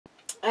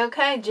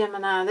Okay,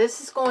 Gemini, this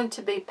is going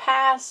to be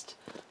past,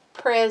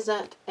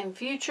 present, and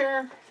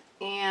future.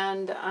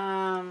 And,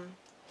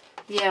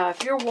 yeah,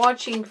 if you're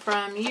watching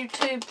from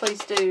YouTube,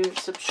 please do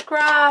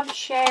subscribe,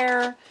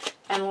 share,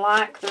 and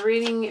like the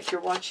reading. If you're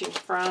watching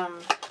from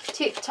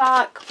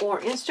TikTok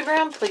or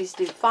Instagram, please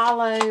do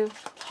follow,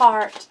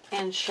 heart,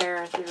 and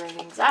share the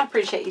readings. I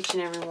appreciate each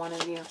and every one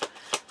of you.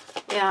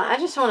 Yeah, I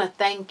just want to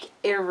thank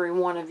every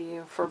one of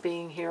you for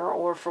being here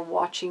or for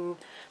watching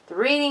the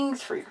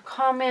readings, for your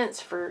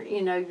comments, for,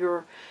 you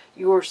know,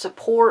 your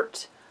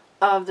support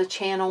of the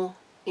channel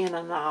in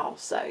and all.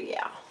 So,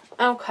 yeah.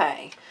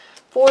 Okay.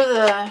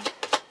 For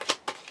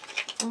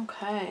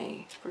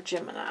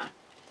Gemini.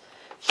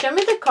 Show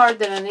me the card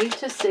that I need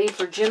to see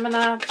for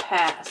Gemini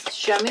past.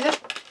 Show me the...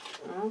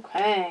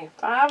 Okay.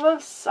 5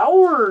 of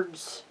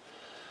Swords.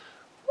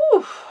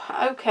 Whew.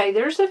 Okay,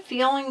 there's a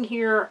feeling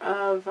here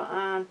of...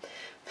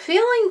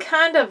 feeling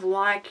kind of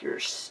like you're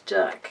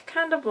stuck.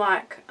 Kind of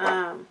like...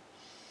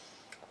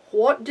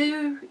 what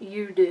do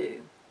you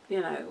do?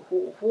 You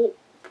know,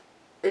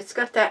 it's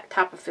got that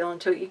type of feeling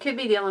to it. You could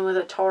be dealing with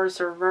a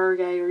Taurus or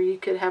Virgo, or you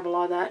could have a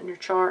lot of that in your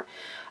chart.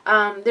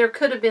 There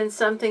could have been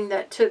something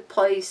that took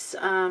place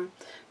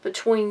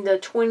between the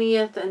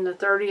 20th and the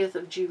 30th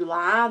of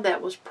July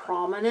that was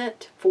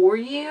prominent for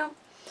you.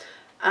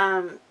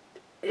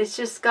 It's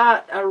just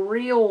got a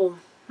real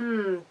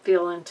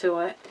feeling to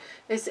it.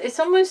 It's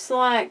almost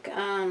like,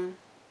 I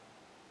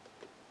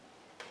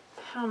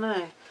don't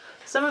know.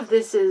 Some of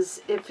this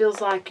is, it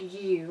feels like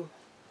you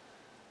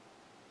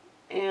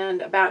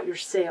and about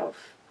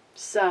yourself.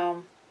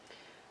 So,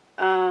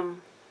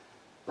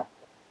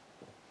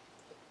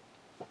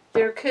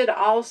 there could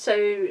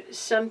also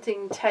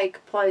something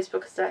take place,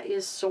 because that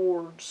is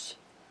Swords.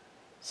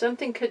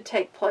 Something could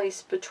take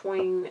place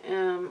between,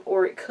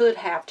 or it could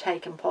have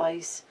taken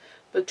place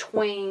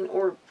between,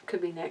 or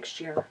could be next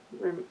year.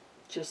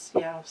 Just,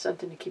 yeah,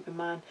 something to keep in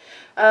mind.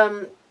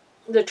 The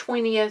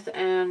 20th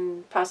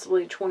and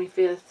possibly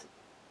 25th.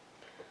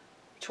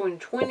 Between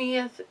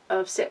 20th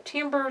of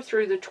September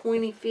through the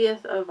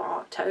 25th of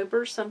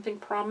October, something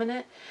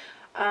prominent.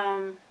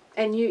 And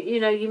you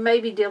know, you may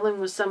be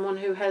dealing with someone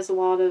who has a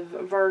lot of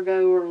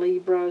Virgo or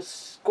Libra,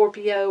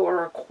 Scorpio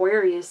or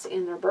Aquarius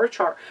in their birth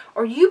chart.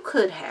 Or you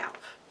could have.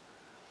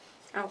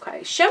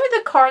 Okay, show me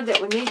the card that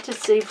we need to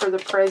see for the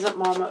present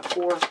moment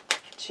for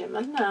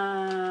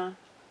Gemini.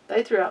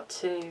 They threw out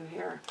 2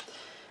 here.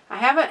 I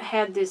haven't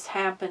had this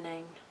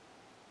happening.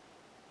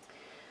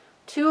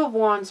 2 of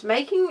Wands,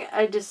 making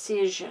a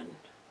decision.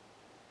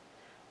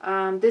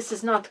 This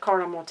is not the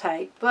card I'm going to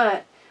take,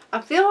 but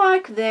I feel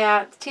like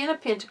that 10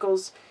 of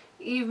Pentacles,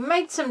 you've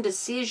made some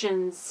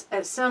decisions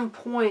at some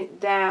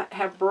point that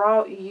have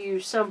brought you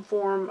some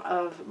form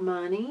of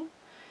money.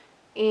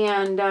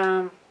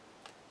 And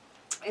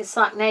it's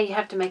like now you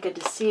have to make a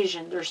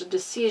decision. There's a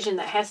decision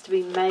that has to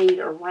be made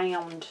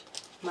around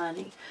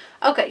money.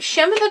 Okay,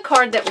 show me the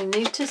card that we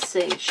need to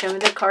see. Show me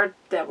the card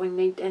that we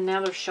need, and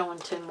now they're showing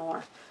 2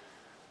 more.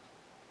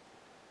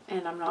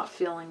 And I'm not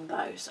feeling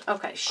those.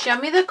 Okay, show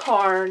me the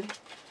card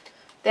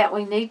that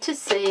we need to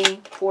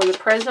see for the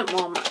present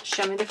moment.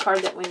 Show me the card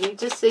that we need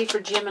to see for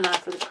Gemini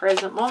for the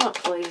present moment,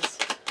 please.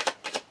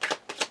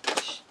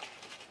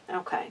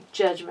 Okay,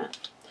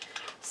 Judgment.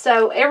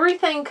 So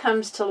everything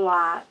comes to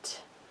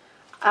light.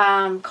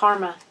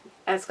 Karma.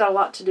 It's got a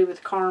lot to do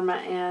with karma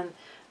and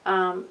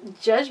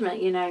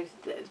judgment. You know,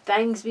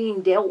 things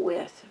being dealt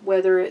with,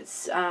 whether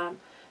it's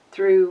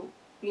through,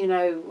 you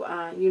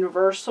know,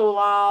 universal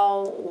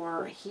law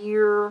or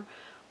here,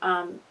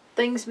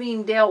 things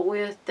being dealt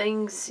with,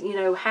 things, you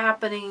know,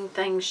 happening,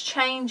 things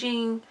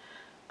changing.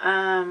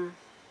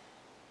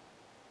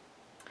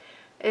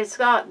 It's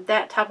got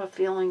that type of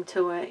feeling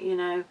to it, you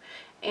know.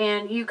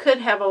 And you could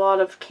have a lot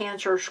of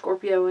Cancer or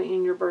Scorpio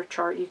in your birth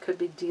chart. You could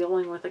be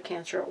dealing with a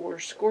Cancer or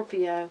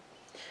Scorpio.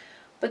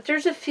 But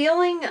there's a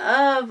feeling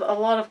of a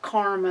lot of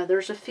karma.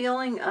 There's a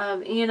feeling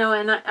of, you know,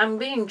 and I'm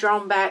being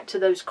drawn back to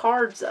those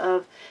cards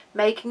of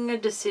making a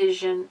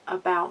decision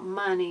about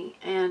money.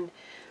 And,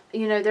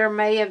 you know, there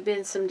may have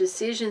been some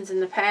decisions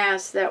in the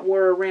past that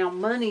were around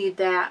money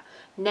that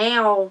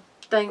now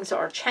things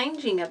are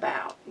changing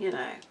about, you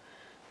know,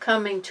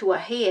 coming to a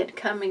head,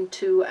 coming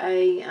to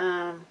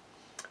a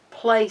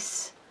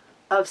place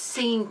of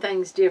seeing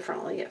things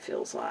differently, it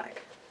feels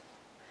like.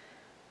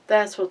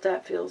 That's what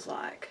that feels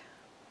like.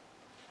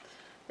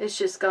 It's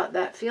just got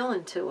that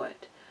feeling to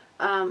it.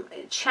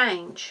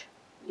 Change,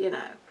 you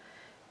know.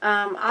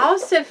 I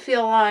also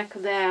feel like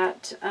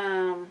that,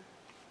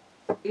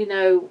 you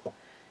know,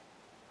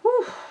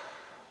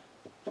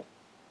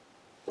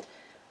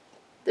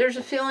 there's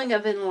a feeling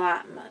of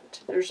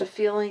enlightenment. There's a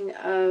feeling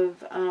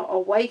of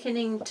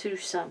awakening to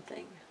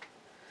something.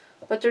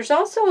 But there's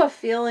also a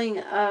feeling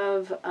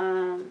of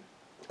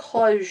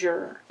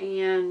closure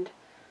and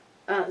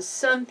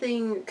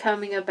something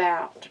coming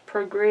about,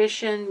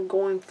 progression,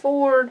 going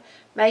forward,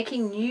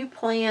 making new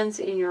plans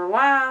in your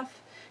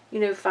life, you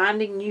know,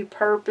 finding new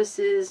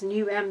purposes,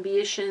 new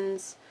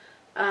ambitions,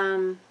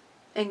 and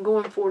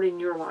going forward in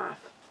your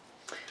life.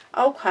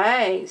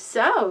 Okay,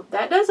 so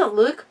that doesn't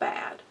look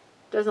bad.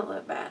 Doesn't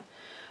look bad.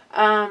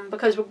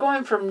 Because we're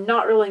going from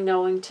not really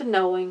knowing to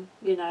knowing,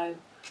 you know.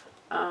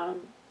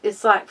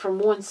 It's like from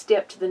one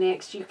step to the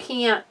next. You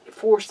can't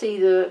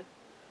foresee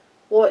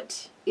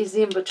what is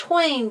in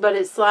between, but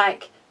it's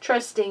like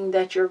trusting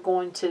that you're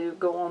going to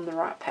go on the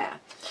right path.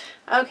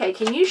 Okay,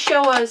 can you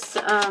show us,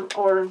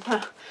 or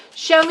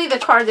show me the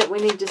card that we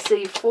need to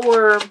see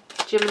for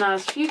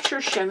Gemini's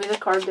future? Show me the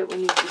card that we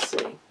need to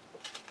see.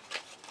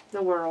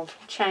 The World.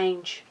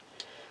 Change.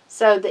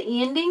 So the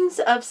endings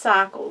of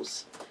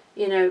cycles,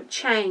 you know,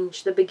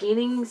 change. The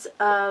beginnings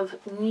of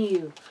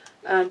new.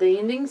 The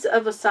endings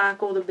of a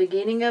cycle, the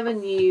beginning of a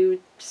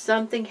new,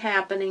 something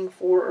happening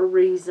for a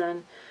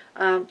reason.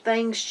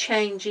 Things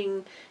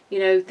changing, you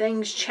know,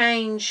 things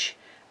change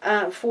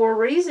for a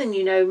reason,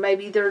 you know.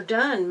 Maybe they're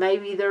done,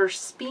 maybe they're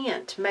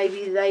spent,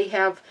 maybe they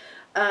have,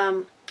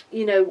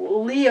 you know,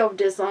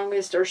 lived as long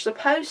as they're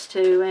supposed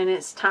to, and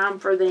it's time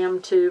for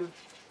them to,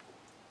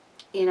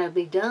 you know,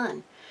 be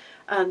done.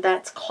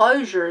 That's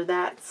closure.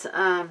 That's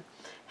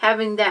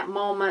having that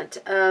moment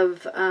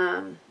of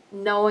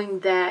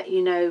knowing that,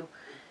 you know,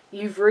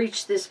 you've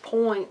reached this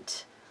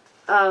point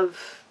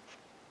of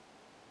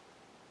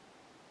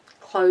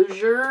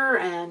closure,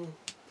 and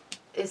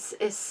it's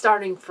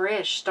starting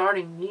fresh,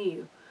 starting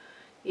new.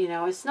 You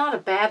know, it's not a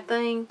bad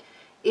thing.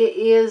 It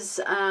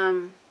is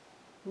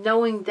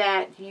knowing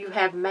that you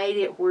have made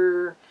it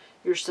where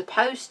you're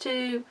supposed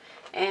to,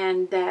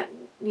 and that,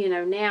 you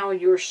know, now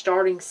you're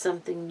starting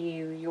something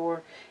new.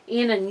 You're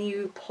in a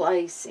new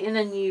place, in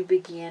a new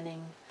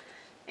beginning.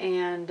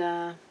 And,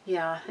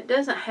 yeah, it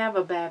doesn't have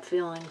a bad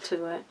feeling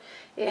to it.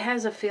 It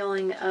has a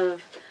feeling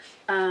of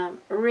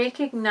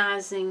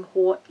recognizing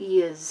what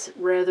is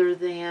rather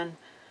than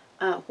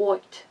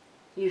what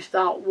you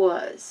thought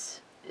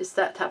was. It's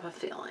that type of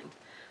feeling.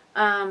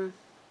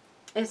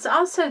 It's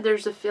also,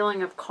 there's a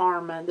feeling of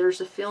karma.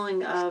 There's a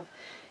feeling of,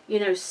 you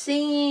know,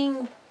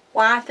 seeing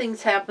why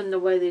things happened the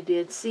way they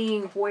did.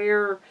 Seeing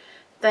where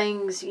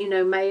things, you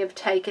know, may have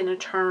taken a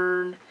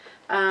turn.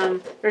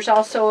 There's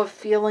also a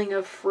feeling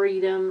of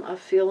freedom, a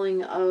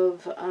feeling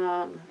of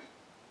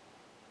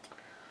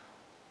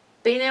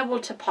being able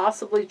to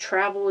possibly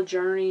travel a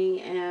journey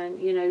and,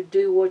 you know,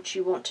 do what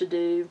you want to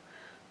do.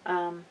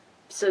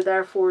 So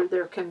therefore,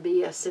 there can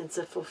be a sense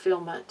of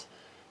fulfillment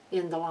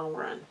in the long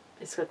run.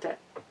 It's got that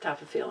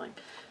type of feeling.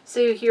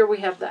 So here we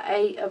have the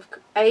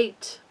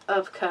Eight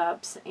of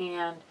Cups,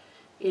 and,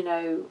 you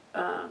know,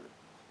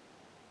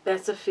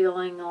 that's a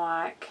feeling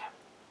like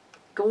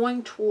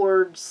going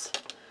towards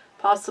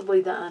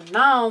possibly the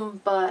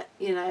unknown, but,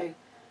 you know,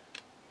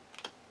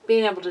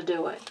 being able to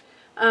do it.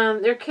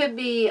 There could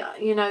be,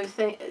 you know,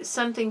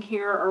 something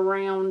here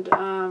around,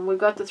 we've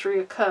got the Three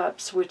of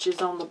Cups, which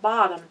is on the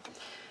bottom.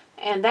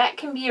 And that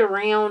can be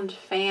around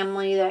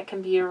family. That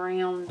can be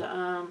around,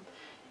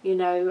 you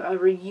know, a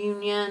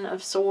reunion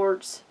of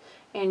sorts.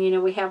 And, you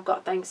know, we have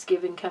got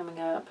Thanksgiving coming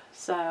up.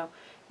 So,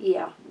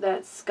 yeah,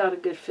 that's got a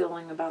good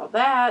feeling about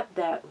that.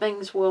 That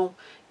things will,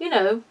 you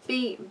know,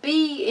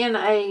 be in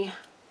a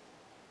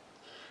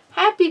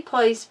happy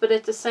place. But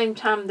at the same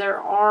time, there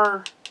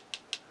are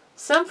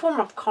some form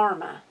of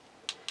karma.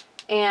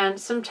 And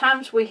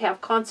sometimes we have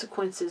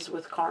consequences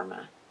with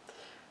karma.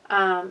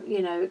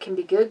 You know, it can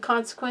be good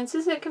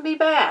consequences. It can be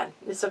bad.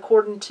 It's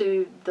according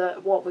to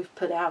what we've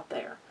put out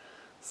there.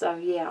 So,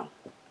 yeah,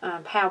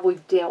 how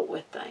we've dealt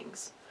with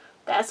things.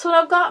 That's what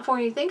I've got for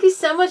you. Thank you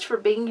so much for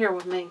being here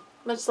with me.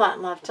 Much light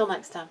and love. Till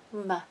next time.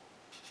 Bye.